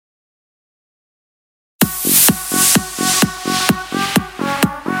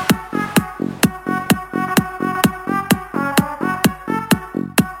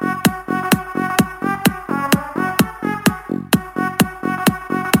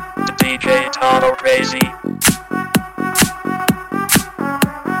DJ Tano Crazy.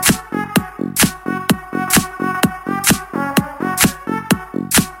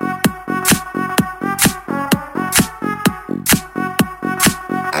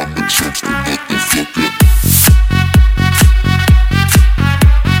 I'm a chumster motherfucker.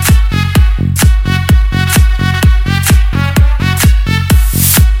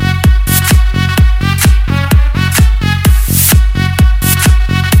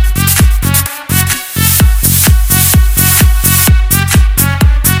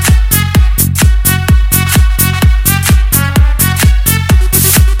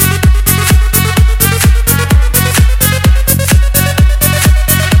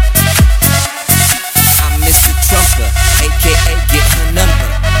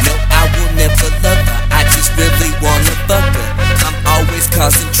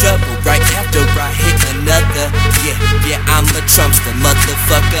 Causing trouble right after I hit another. Yeah, I'm a Trumpster,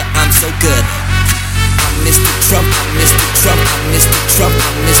 motherfucker, I'm so good. I'm Mr. Trump, I'm Mr. Trump, I'm Mr. Trump,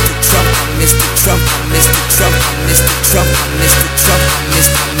 I'm Mr. Trump, I'm Mr. Trump, I'm Mr. Trump, I'm Mr. Trump, I'm Mr. Trump, I'm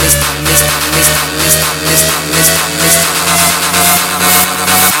Mr. I'm Mr. I'm Mr. I'm Mr. I'm Mr. I'm Mr. I'm Mr.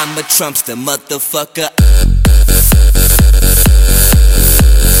 I'm a Trumpster, motherfucker.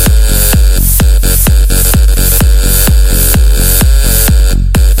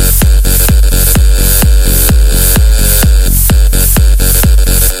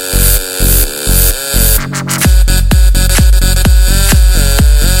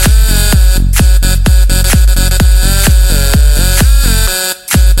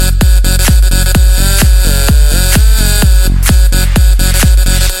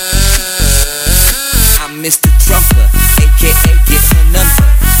 Mr. Trumper, aka get her number.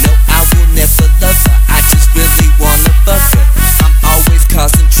 No, I will never love her, I just really wanna fuck her. I'm always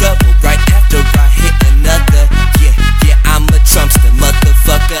causing trouble right after I hit another. Yeah, I'm a Trumpster,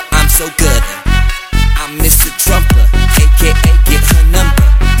 motherfucker, I'm so good. I'm Mr. Trumper, aka get her number.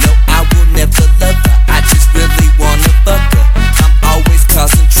 No, I will never love her, I just really wanna fuck her. I'm always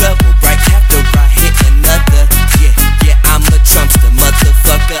causing trouble right after I hit another. Yeah, I'm a Trumpster,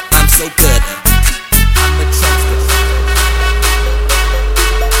 motherfucker, I'm so good.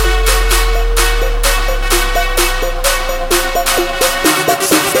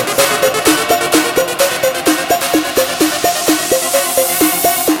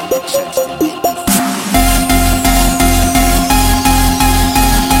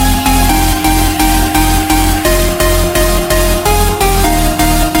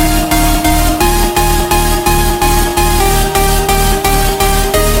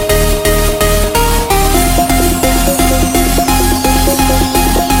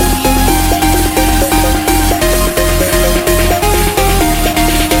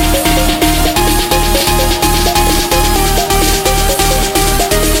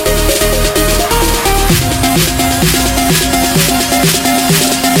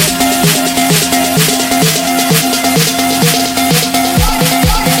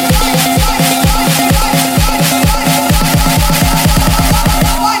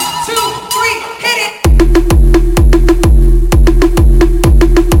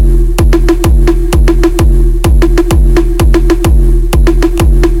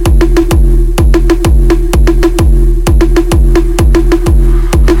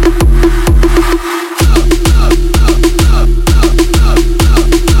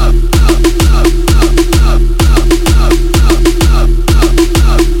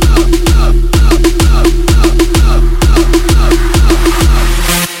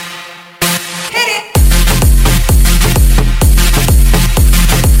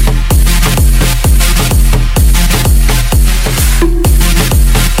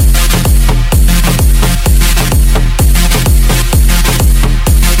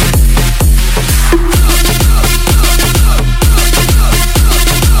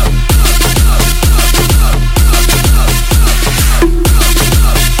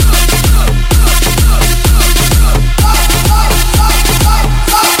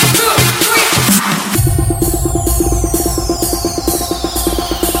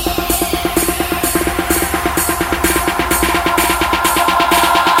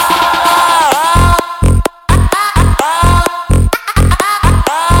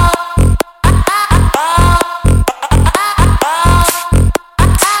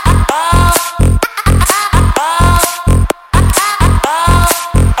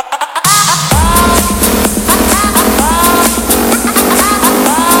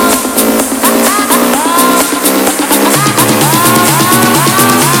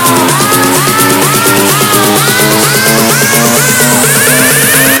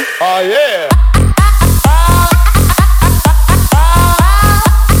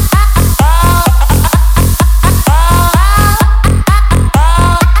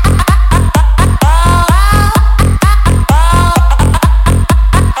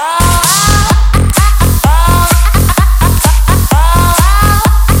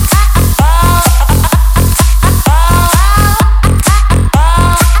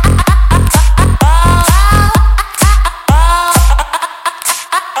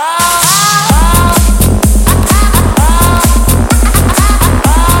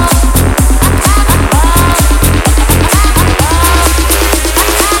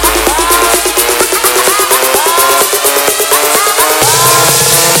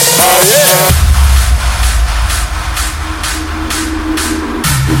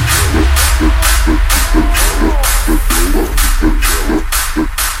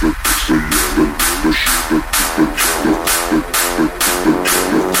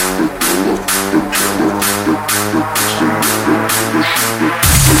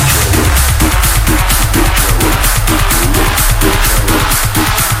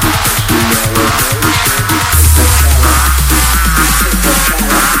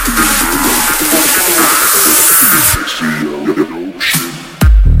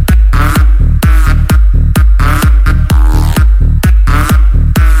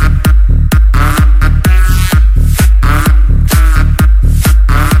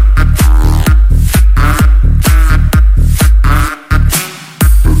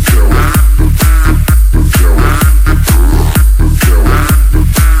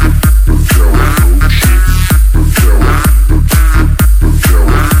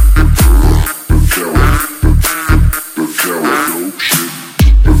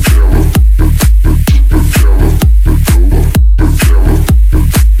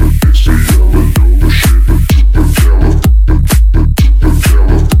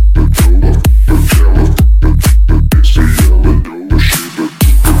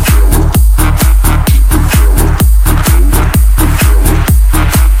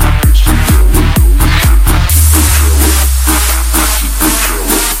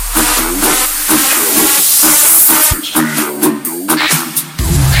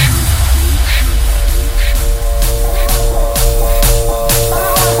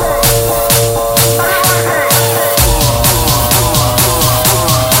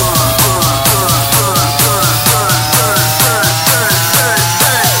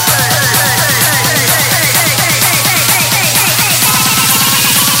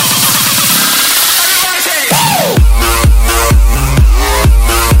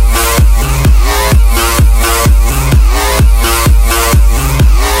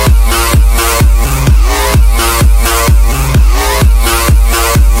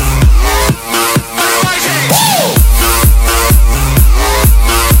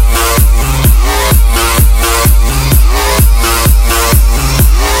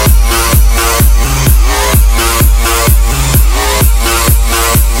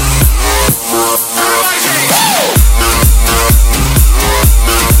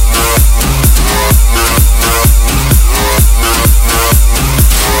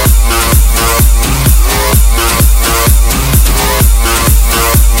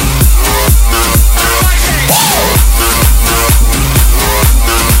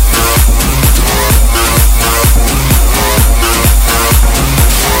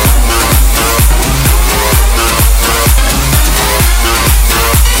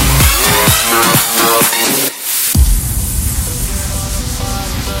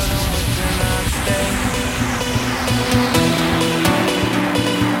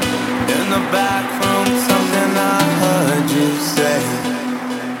 the back room, something I heard you say.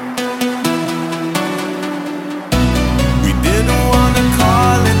 We didn't wanna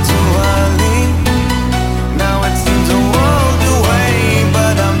call it too early. Now it seems a world away,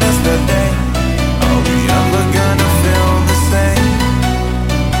 but I miss the day. Are we ever gonna feel the same?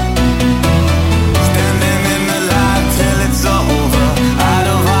 Standing in the light till it's over, out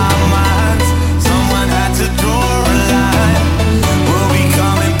of our minds. Someone had to draw a line. We'll be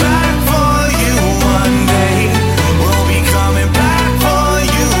coming back for you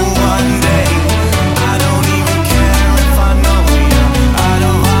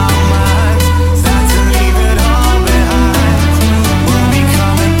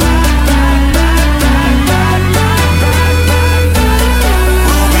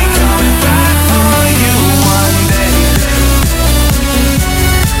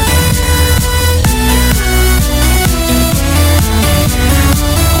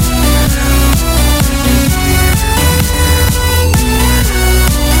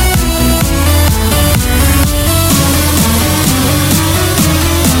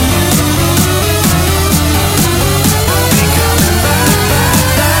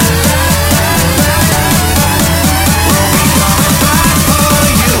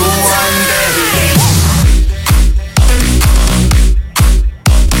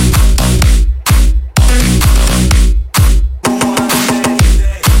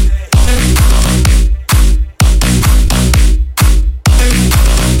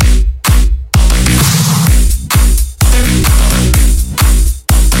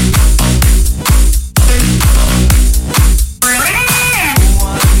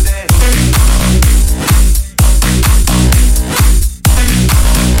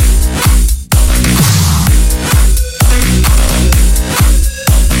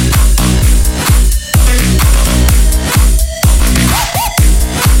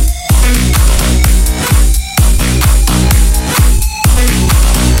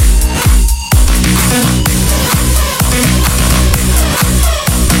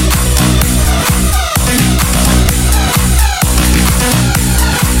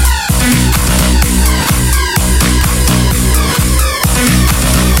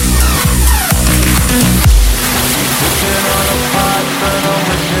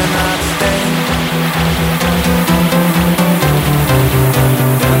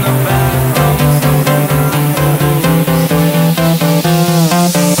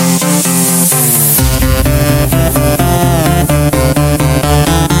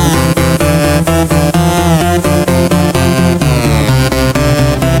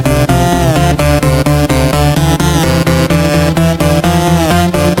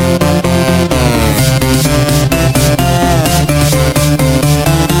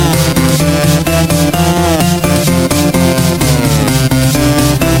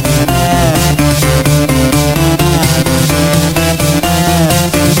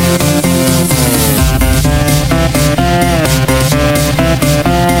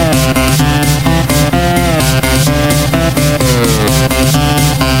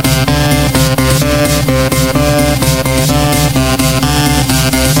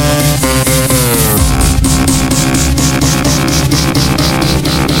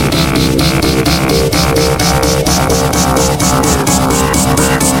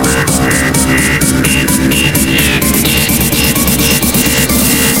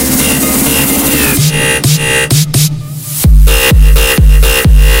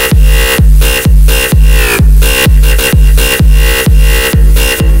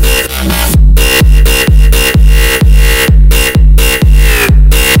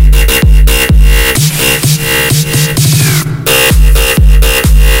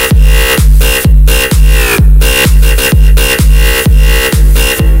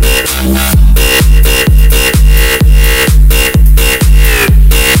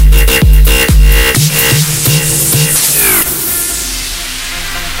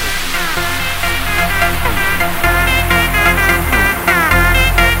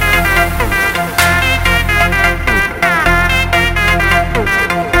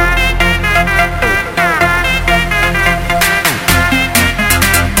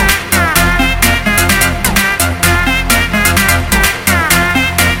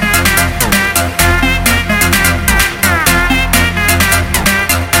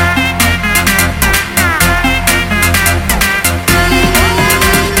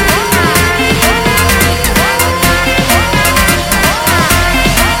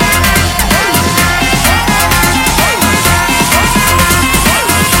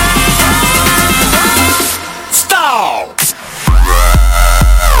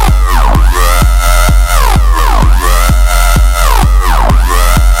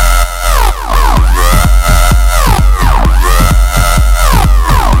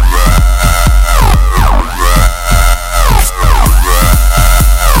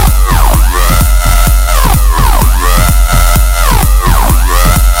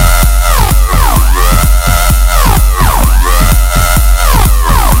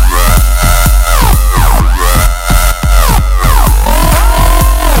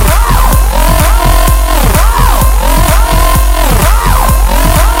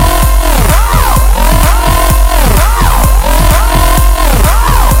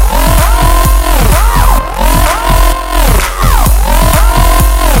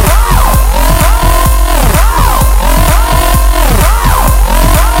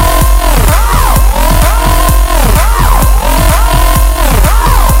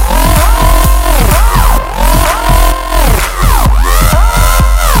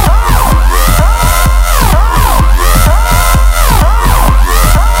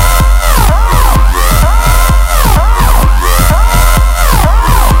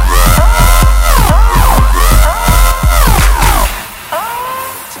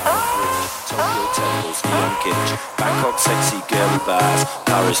class.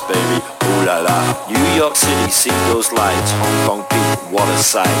 Paris, baby, ooh la la. New York City, see those lights. Hong Kong, Pete, what a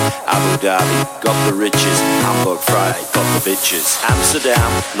sight. Abu Dhabi, got the riches. Hamburg, Friday, got the bitches. Amsterdam,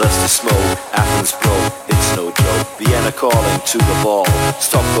 loves to smoke. Athens, pro, it's no joke. Vienna calling to the ball.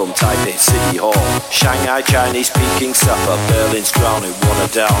 Stockholm, Taipei, City Hall. Shanghai, Chinese, Peking, supper. Berlin's drowning, what a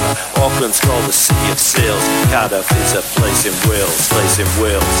downer. Auckland's called the city of seals. Cardiff is a place in Wales. Place in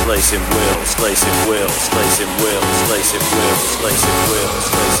Wales, place in Wales, place in Wales, place in Wales, place in Wales, place in Wales,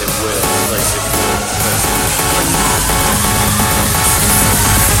 place in Wales, place in Wales, place in Wales.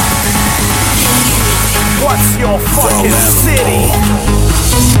 What's your fucking city?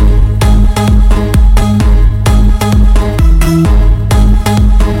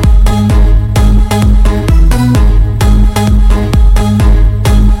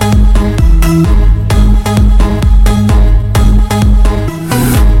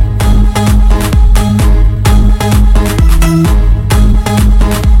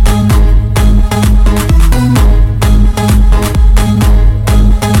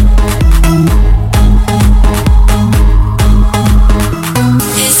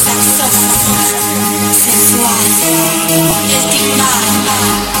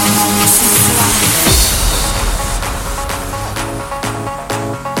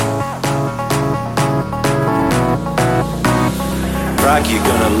 Prague, you're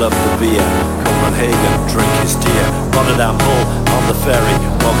gonna love the beer. Copenhagen, drink is dear. Rotterdam, Hull, on the ferry.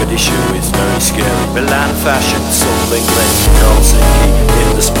 Mogadishu is very scary. Milan, fashion, Seoul, England. Helsinki, in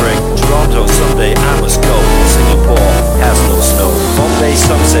the spring. Toronto, someday I must go. Singapore has no snow. Bombay,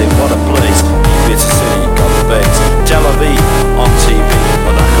 some say what a place. Ibiza City, got the bass. Tel Aviv, on TV.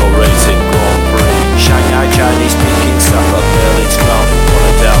 But I